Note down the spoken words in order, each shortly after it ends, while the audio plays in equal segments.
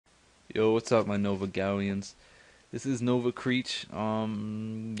Yo, what's up, my Nova Galleons? This is Nova CreecH.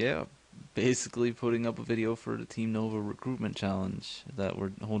 Yeah, basically putting up a video for the Team Nova Recruitment Challenge that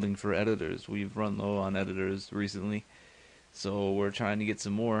we're holding for editors. We've run low on editors recently, so we're trying to get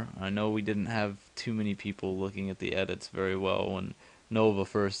some more. I know we didn't have too many people looking at the edits very well when Nova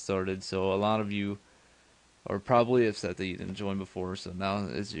first started, so a lot of you are probably upset that you didn't join before. So now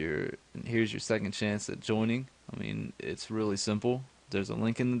here's your second chance at joining. I mean, it's really simple. There's a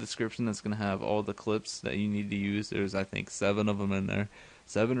link in the description that's going to have all the clips that you need to use. There's, I think, 7 of them in there,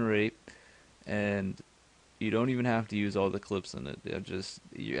 7 or 8, and you don't even have to use all the clips in it.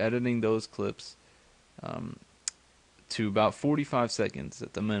 You're editing those clips um, to about 45 seconds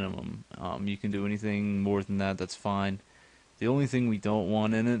at the minimum. You can do anything more than that, that's fine. The only thing we don't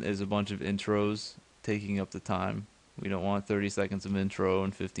want in it is a bunch of intros taking up the time. We don't want 30 seconds of intro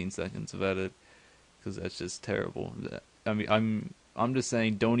and 15 seconds of edit, because that's just terrible. I mean, I'm just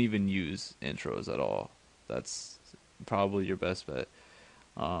saying, don't even use intros at all. That's probably your best bet.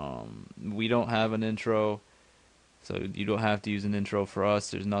 We don't have an intro, so you don't have to use an intro for us.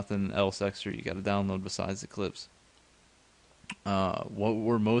 There's nothing else extra you got to download besides the clips.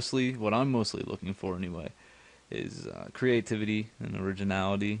 What I'm mostly looking for anyway, is creativity and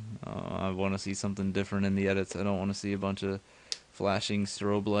originality. I want to see something different in the edits. I don't want to see a bunch of flashing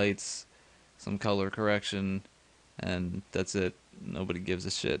strobe lights, some color correction, and that's it. Nobody gives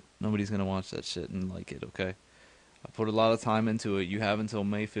a shit. Nobody's gonna watch that shit and like it, okay? I put a lot of time into it. You have until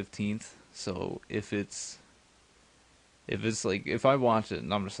May 15th. So if I watch it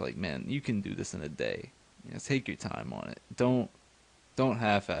and I'm just like, man, you can do this in a day. Take your time on it. Don't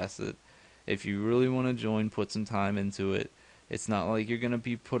half-ass it. If you really want to join, put some time into it. It's not like you're gonna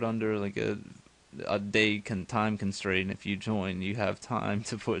be put under like a day time constraint. If you join, you have time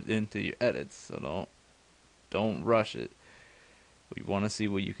to put into your edits. So don't rush it. We want to see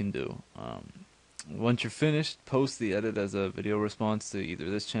what you can do. Once you're finished, post the edit as a video response to either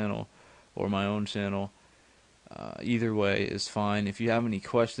this channel or my own channel. Either way is fine. If you have any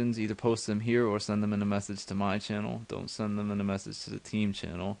questions, either post them here or send them in a message to my channel. Don't send them in a message to the team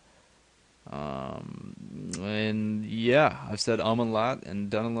channel. And yeah, I've said a lot and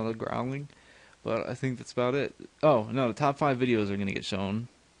done a lot of growling, but I think that's about it. Oh, no, the top 5 videos are going to get shown.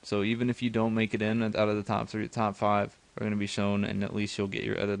 So even if you don't make it in out of the top 3, the top 5 are going to be shown, and at least you'll get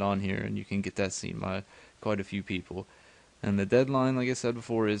your edit on here, and you can get that seen by quite a few people. And the deadline, like I said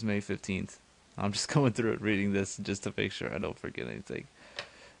before, is May 15th. I'm just going through it, reading this, just to make sure I don't forget anything.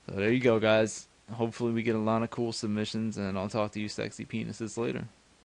 So there you go, guys. Hopefully we get a lot of cool submissions, and I'll talk to you sexy penises later.